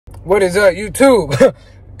What is up, YouTube?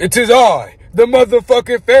 It is I, the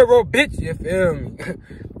motherfucking Pharaoh, bitch. You feel me?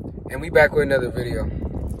 And we back with another video.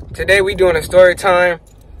 Today we doing a story time,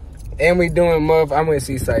 and we doing I'm with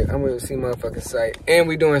C-Site. I'm with C motherfucking site, and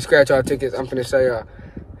we doing scratch all tickets. I'm finna show y'all.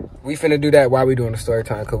 We finna do that while we doing the story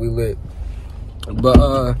time, cause we lit. But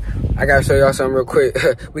I gotta show y'all something real quick.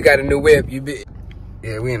 We got a new whip.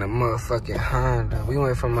 Yeah, we in a motherfucking Honda. We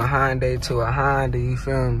went from a Hyundai to a Honda. You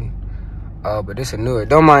feel me? Oh, but this a newer.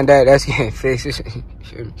 Don't mind that. That's getting fixed.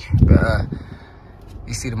 But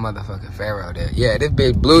you see the motherfucking Pharaoh there. Yeah, this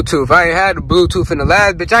bitch Bluetooth. I ain't had the Bluetooth in the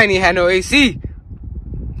last bitch. I ain't even had no AC.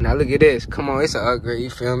 Now look at this. Come on, it's an upgrade. You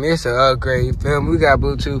feel me? It's an upgrade. You feel me? We got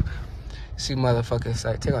Bluetooth. See motherfucking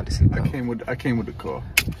site. Take out the seatbelt. I came with the car.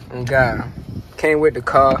 Oh God, came with the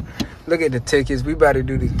car. Look at the tickets. We about to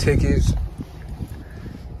do the tickets.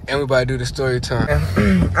 And we about to do the story time.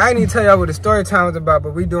 I ain't even tell y'all what the story time was about,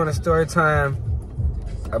 but we doing a story time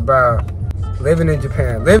about living in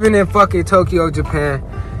Japan. Living in fucking Tokyo, Japan.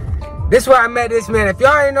 This is where I met this man. If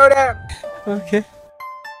y'all ain't know that, Okay.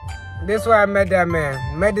 this is where I met that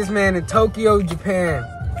man. Met this man in Tokyo, Japan.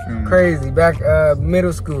 Crazy. Back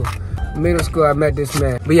middle school. Middle school, I met this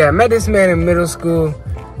man. But yeah, I met this man in middle school.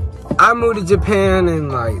 I moved to Japan in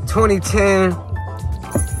like 2010.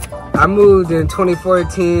 I moved in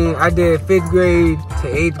 2014. I did 5th grade to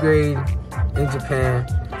 8th grade in Japan.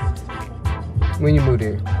 When you moved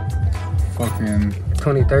here? Fucking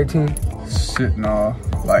 2013? shit, nah.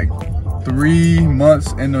 Like 3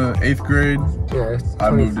 months into 8th grade, Yeah. I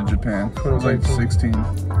moved to Japan. I was like 16,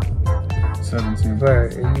 17.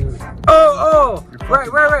 Right.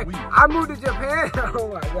 Right. I moved to Japan. Oh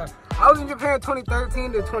my God. I was in Japan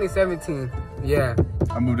 2013 to 2017. Yeah.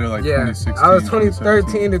 I moved there like Yeah. 2016. I was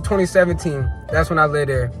 2013 to 2017. That's when I lived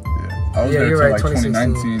there. Yeah. I was Yeah, there you're till right. like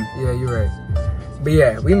 2016. 2019. Yeah, you're right. But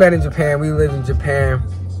yeah, we met in Japan. We live in Japan.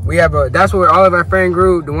 We have that's where all of our friend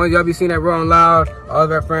group, the ones y'all be seeing that Rolling Loud, all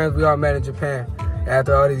of our friends, we all met in Japan.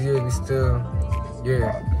 After all these years, we still,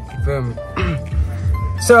 yeah, you feel me?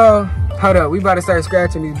 So, hold up, we about to start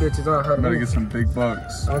scratching these bitches off. Hold up. Better get some big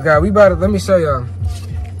bucks. Oh God, we about to, let me show y'all.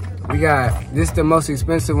 We got, this the most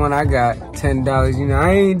expensive one I got, $10. You know,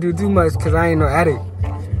 I ain't do too much because I ain't no addict.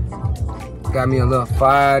 Got me a little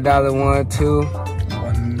 $5 one, too.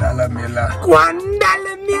 $1 mila. $1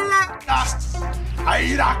 mila.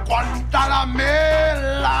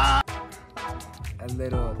 A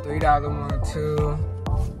little $3 one, too.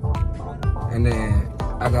 And then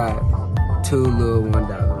I got 2 little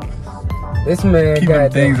 $1 ones. This man Keep got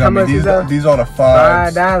them things. how I mean, much is that? these are the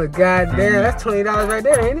fives. $5. God damn, that's $20 right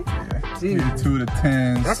there, ain't it? Yeah. Jeez. 2 to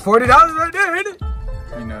 10s. That's $40 right there, ain't it?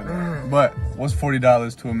 You know that. But what's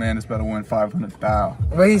 $40 to a man that's about to win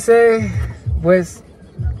 500,000? What he say was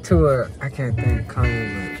to a, I can't think,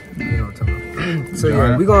 Kanye, but you know what I'm talking about. So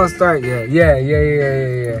yeah, we gonna start, yeah.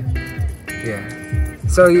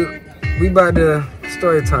 So we about to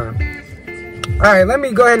story time. All right, let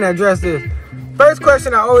me go ahead and address this. First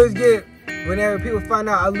question I always get whenever people find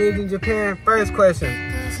out I lived in Japan, first question,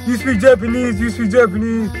 you speak Japanese,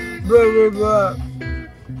 blah, blah, blah.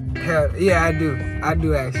 Hell, yeah, I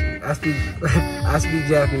do actually. I speak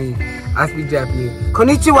Japanese.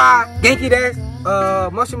 Konnichiwa, genki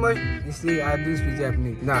desu, moshi moshi. You see, I do speak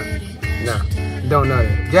Japanese. No, don't know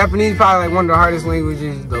that. Japanese probably like one of the hardest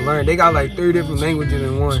languages to learn. They got like 3 different languages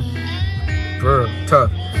in one. For real,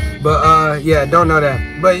 tough. But yeah, don't know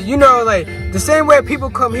that. But you know, like the same way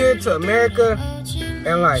people come here to America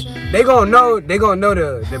and like they gonna know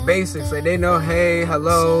the basics. Like they know, hey,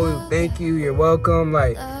 hello, thank you, you're welcome.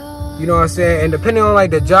 Like, you know what I'm saying? And depending on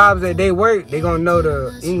like the jobs that they work, they gonna know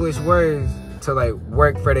the English words to like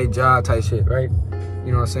work for their job type shit, right?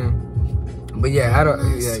 You know what I'm saying? But yeah,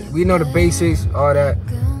 we know the basics, all that,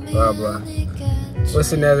 blah blah.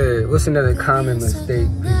 What's another common mistake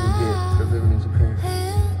people get for living in Japan?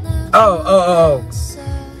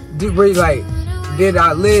 Did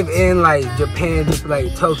I live in like Japan, just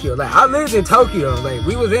like Tokyo? Like I lived in Tokyo, like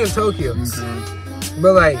we was in Tokyo,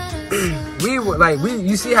 but like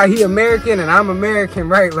you see how he American and I'm American,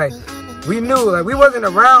 right? Like we knew, like we wasn't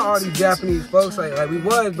around all these Japanese folks, like we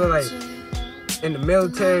was, but like in the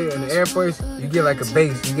military and the Air Force, you get like a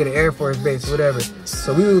base, you get an Air Force base, whatever.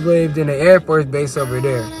 So we lived in the Air Force base over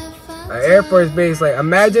there, an Air Force base. Like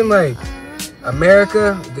imagine like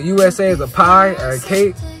America, the USA is a pie or a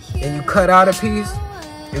cake, and you cut out a piece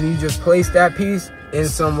and you just place that piece in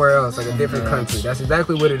somewhere else, like a different country. That's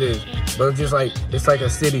exactly what it is. But it's just like, it's like a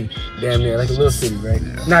city, damn near, like a little city, right?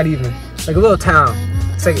 Yeah. Not even, like a little town.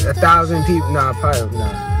 It's like 1,000 people. Nah, probably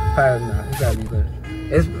not. It's gotta be better.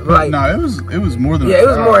 It's like no, it was more than it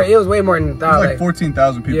was more. It was way more than 1,000. It was like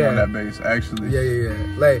 14,000 people in that base actually. Yeah.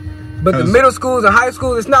 Like, but the middle schools and high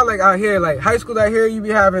school, it's not like out here. Like high school out here, you be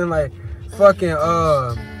having like fucking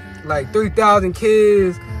like 3,000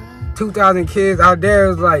 kids, 2,000 kids. Out there, it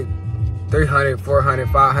was like 300, 400,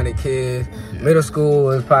 500 kids. Yeah. Middle school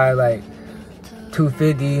was probably like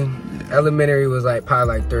 250. Yeah. Elementary was like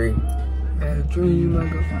probably like 3. I had a dream, I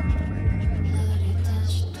go find my way.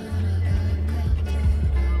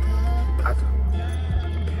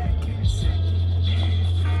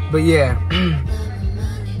 But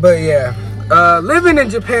yeah, living in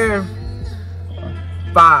Japan,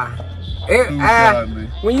 fire.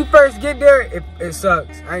 When you first get there, it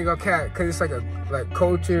sucks. I ain't gonna cap, cause it's like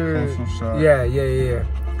culture. Yeah.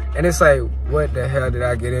 And it's like, what the hell did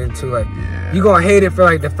I get into? Like, you gonna hate it for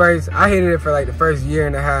like I hated it for like the first year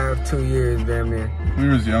and a half, 2 years, damn near. We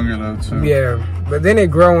was younger though too. Yeah, but then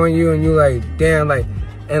it grow on you and you like, damn, like.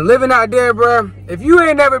 And living out there, bro, if you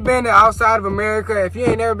ain't never been outside of America, if you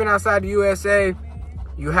ain't never been outside the USA,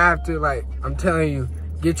 you have to, like, I'm telling you,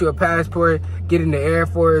 get you a passport, get in the Air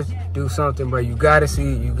Force, do something, bro. You gotta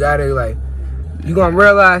see, you gotta, like, you gonna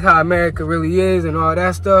realize how America really is and all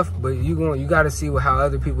that stuff, but you gotta see how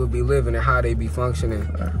other people be living and how they be functioning.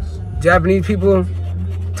 Japanese people,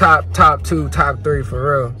 top 2, top 3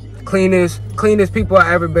 for real. Cleanest people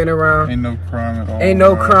I ever been around. Ain't no crime at all. Ain't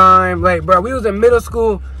no crime. Like, bro, we was in middle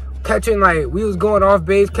school catching, like, we was going off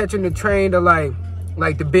base, catching the train to like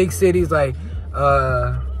the big cities, like,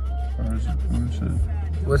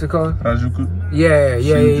 what's it called? Harajuku. Yeah.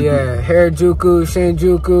 Harajuku,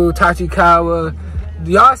 Shinjuku, Tachikawa.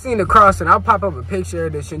 Y'all seen the crossing? I'll pop up a picture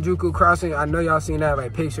of the Shinjuku crossing. I know y'all seen that,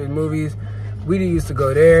 like, pictures, movies. We used to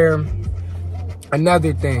go there.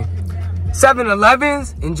 Another thing.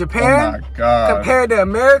 7-Elevens in Japan, oh my God, compared to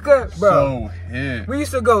America, bro. So hit. We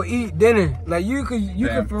used to go eat dinner. Like you could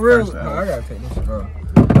for real. Oh, I gotta take this shit, bro.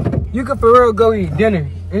 You could for real go eat dinner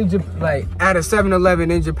in like at a 7-Eleven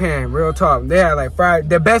in Japan. Real talk. They had like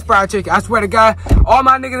the best fried chicken. I swear to God, all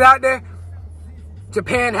my niggas out there,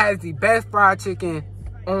 Japan has the best fried chicken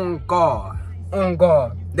on God. On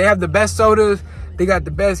God. They have the best sodas. They got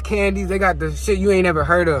the best candies. They got the shit you ain't ever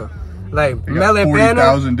heard of. Like melon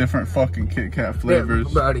 40,000 different fucking Kit Kat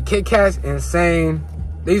flavors. Bro, the Kit Kat's insane.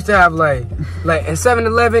 They used to have like in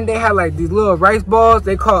 7-Eleven, they had like these little rice balls.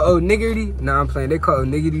 They call onigiri. Nah, I'm playing. They call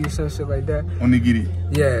onigiri or some shit like that. Onigiri.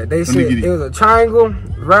 Yeah, they said it was a triangle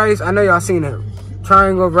rice. I know y'all seen it.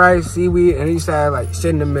 Triangle rice, seaweed, and they used to have like shit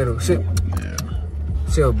in the middle. Shit. Yeah.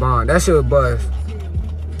 Shit was bomb. That shit was buzz.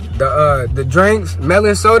 The drinks,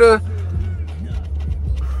 melon soda.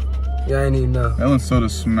 Yeah, I ain't even know. Melon soda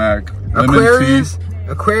smack. Aquarius.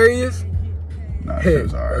 Nah,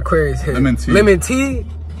 hit. Right. Aquarius hit. Lemon tea,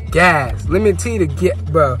 gas. Lemon tea to get,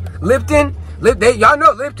 bro. Lipton, y'all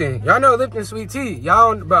know Lipton. Y'all know Lipton sweet tea.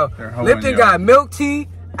 Y'all, bro. Lipton got milk tea,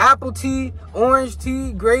 apple tea, orange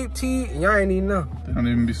tea, grape tea, and y'all ain't even know. They don't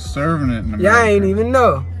even be serving it in America. Y'all ain't even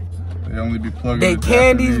know. They only be plugging. They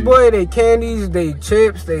candies, boy. They candies. They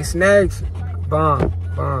chips. They snacks. Bomb.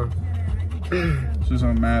 It's just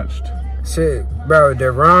unmatched. Shit, bro,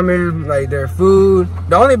 their ramen, like their food.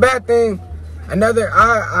 The only bad thing,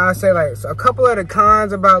 I say like a couple of the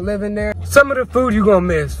cons about living there. Some of the food you gonna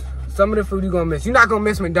miss. You're not gonna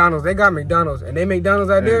miss McDonald's. They got McDonald's, and they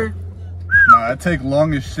McDonald's out there. Nah, it take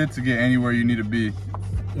long as shit to get anywhere you need to be.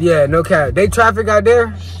 Yeah, no cap. They traffic out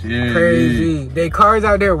there, shit, crazy. They cars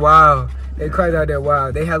out there, wow. They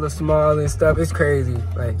hella small and stuff. It's crazy,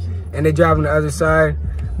 like, and they drive on the other side,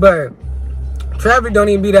 but. Traffic don't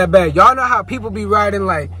even be that bad. Y'all know how people be riding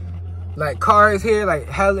like cars here, like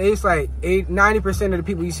hell. It's like 90% of the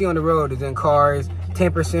people you see on the road is in cars.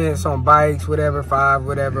 10% is on bikes, whatever, 5,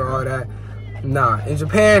 whatever, all that. Nah, in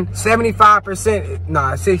Japan, 75%,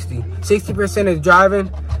 nah, 60% is driving.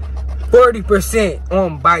 40%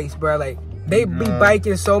 on bikes, bro. Like they be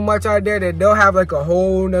biking so much out there that they'll have like a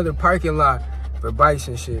whole nother parking lot for bikes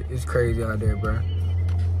and shit. It's crazy out there, bro.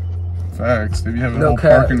 Facts. They be having whole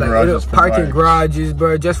parking garages for garages,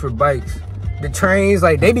 bro, just for bikes. The trains,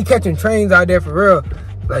 like, they be catching trains out there for real.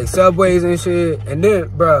 Like, subways and shit. And then,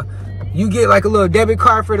 bro, you get, like, a little debit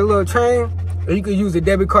card for the little train. Or you could use a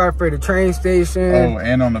debit card for the train station. Oh,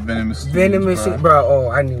 and on the vending machine. Bro, oh,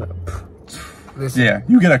 I need... Listen. Yeah,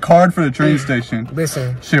 you get a card for the train station.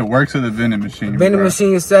 Listen. Shit works at the vending machine. Vending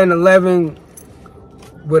machine, 7-Eleven,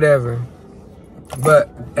 whatever. But,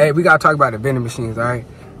 hey, we got to talk about the vending machines, all right?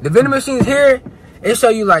 The vending machines here, it show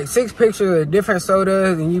you like 6 pictures of different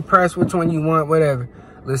sodas and you press which one you want, whatever.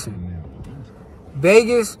 Listen,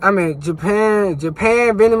 Japan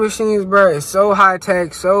vending machines, bro, is so high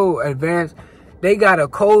tech, so advanced. They got a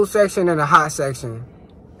cold section and a hot section.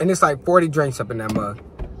 and it's like 40 drinks up in that mug.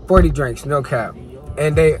 40 drinks, no cap.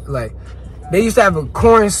 And they used to have a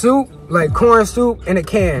corn soup in a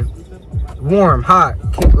can. Warm, hot,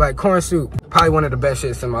 like corn soup. Probably one of the best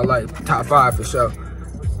shits in my life. Top 5 for sure.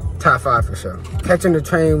 Top 5 for sure. Catching the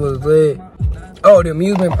train was lit. Oh, the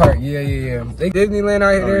amusement park. Yeah. They Disneyland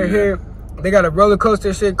out here. They got a roller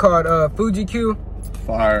coaster shit called Fuji Q.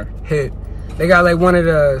 Fire. Hit. They got like one of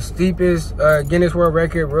the steepest Guinness World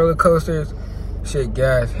Record roller coasters. Shit,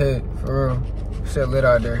 gas, hit, for real. Shit lit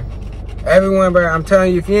out there. Everyone, bro, I'm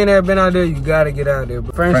telling you, if you ain't ever been out there, you gotta get out there.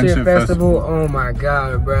 Friendship Festival, oh my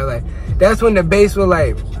God, bro. Like, that's when the base was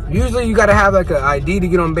like, usually you gotta have like an ID to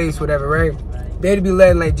get on base, whatever, right? They'd be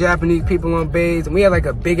letting like Japanese people on base, and we had like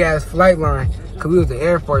a big ass flight line, cause we was the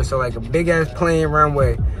Air Force, so like a big ass plane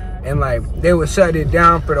runway. And like, they would shut it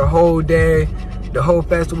down for the whole day. The whole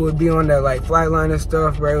festival would be on that like flight line and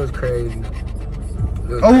stuff, bro. It was crazy.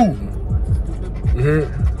 Oh! You hit?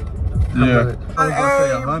 Yeah.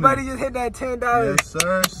 Hey, everybody just hit that $10. Yes,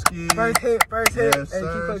 sir, ski. First hit. Yes, Hey,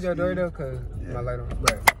 can you close your door though? Cause my light on.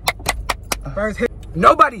 Right. First hit.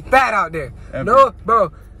 Nobody fat out there. Ever. No,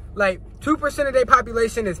 bro. Like 2% of their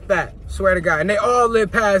population is fat. Swear to God, and they all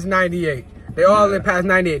live past 98. They all live past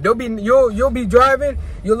 98. You'll be driving.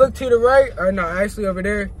 You look to the right, or no, actually over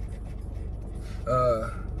there.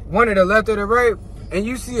 One to the left or the right, and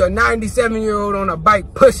you see a 97-year-old on a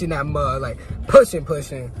bike pushing that mud, like pushing.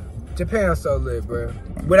 Japan's so lit, bro.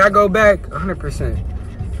 Would I go back?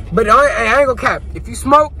 100%. But I ain't gonna cap. If you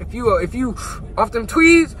smoke, if you off them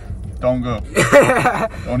tweeds, don't go.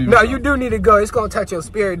 Don't even no, go. you do need to go. It's gonna touch your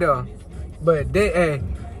spirit though. But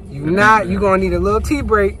you gonna need a little tea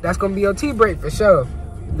break. That's gonna be your tea break for sure.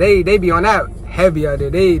 They be on that heavy out there.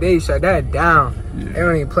 They shut that down. Yeah. They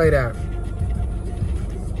don't even play that.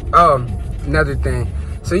 Another thing.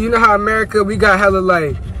 So you know how America, we got hella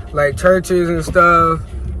like churches and stuff,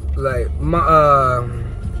 like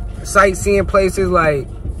sightseeing places, like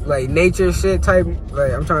nature shit type.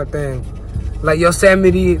 Like I'm trying to think, like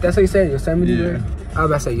Yosemite. That's what you said, Yosemite. Yeah. Right? I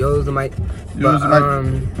was about to say Yosemite.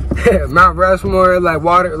 But, Mount Rushmore, like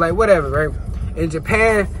water, like whatever, right? In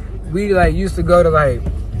Japan, we like used to go to like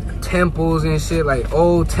temples and shit, like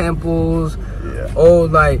old temples,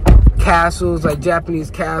 old like castles, like Japanese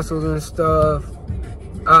castles and stuff.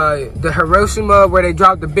 The Hiroshima, where they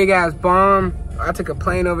dropped the big ass bomb, I took a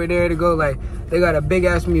plane over there to go, like they got a big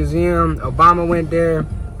ass museum. Obama went there.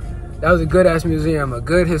 That was a good ass museum, a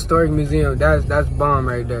good historic museum. That's bomb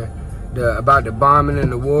right there. About the bombing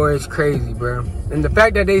and the war is crazy, bro. And the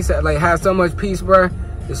fact that they like have so much peace, bro,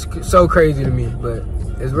 is so crazy to me. But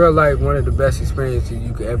it's real life, one of the best experiences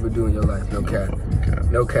you could ever do in your life. No cap.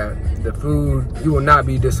 No cap. The food, you will not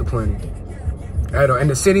be disappointed at all. And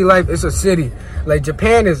the city life, it's a city. Like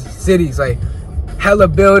Japan is cities, like hella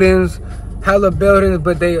buildings,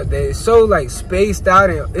 but they so like spaced out,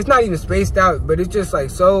 and it's not even spaced out, but it's just like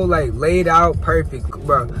so like laid out perfect,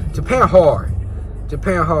 bro. Japan hard.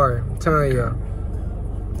 I'm telling y'all.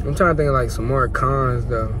 I'm trying to think of like some more cons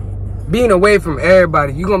though. Being away from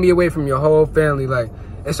everybody, you're gonna be away from your whole family. Like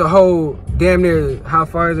it's a whole damn near, how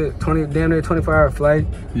far is it? Damn near 24-hour flight.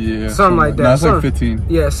 Yeah, something like that. That's like 15.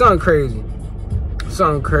 Yeah, something crazy.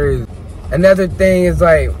 Another thing is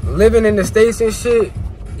like living in the States and shit.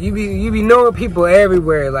 You be knowing people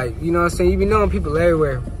everywhere. Like, you know what I'm saying? You be knowing people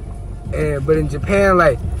everywhere. But in Japan,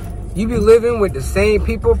 like, you be living with the same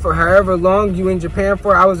people for however long you in Japan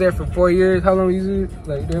for. I was there for 4 years. How long were you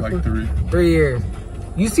there like for? 3. 3 years.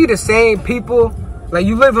 You see the same people. Like,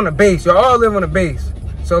 you live on a base. You all live on a base.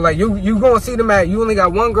 So, like, you gonna see them you only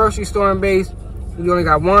got one grocery store on base. You only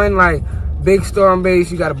got one, like, big store on base.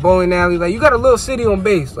 You got a bowling alley. Like, you got a little city on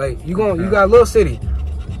base. Like, you got a little city.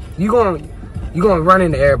 You gonna run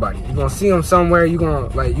into everybody. You gonna see them somewhere. You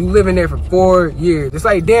living there for 4 years. It's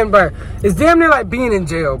like it's damn near like being in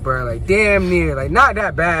jail, bro. Like damn near, like not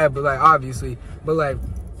that bad, but like obviously, but like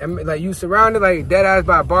you surrounded like dead ass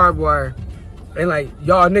by barbed wire, and like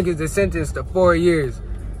y'all niggas is sentenced to 4 years,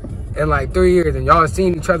 and like 3 years, and y'all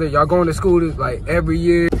seen each other. Y'all going to school like every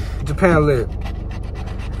year. Japan lit.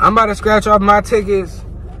 I'm about to scratch off my tickets.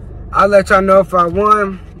 I'll let y'all know if I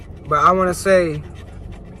won, but I want to say,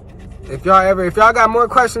 if y'all got more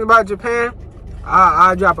questions about Japan,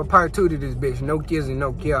 I'll drop a part 2 to this bitch. No kids and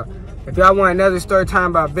no kill. If y'all want another story time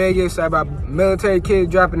about Vegas or about military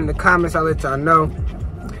kids, drop it in the comments. I'll let y'all know.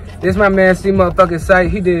 This my man C motherfucking site.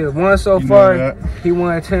 He did 1 so far. He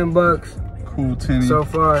won 10 bucks. Cool 10 so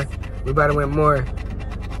far. We about to win more.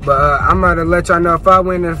 But I'm about to let y'all know if I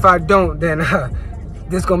win, and if I don't, then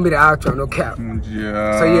this gonna be the outro. No cap.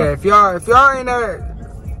 Yeah. So yeah, if y'all ain't there.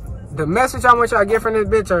 The message I want y'all to get from this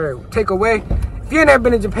bitch, or take away, if If you ain't never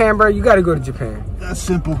been to Japan, bro, you gotta go to Japan. That's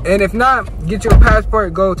simple. And if not, get your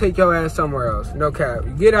passport, go take your ass somewhere else. No cap.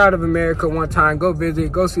 Get out of America one time, go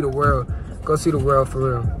visit, go see the world. Go see the world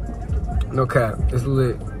for real. No cap. It's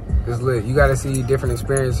lit. It's lit. You gotta see different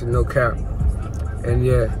experiences, no cap. And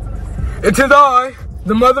yeah. It is I,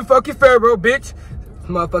 the motherfucking Pharaoh, bitch.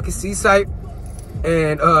 Motherfucking seaside.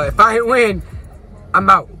 And if I ain't win, I'm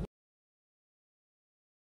out.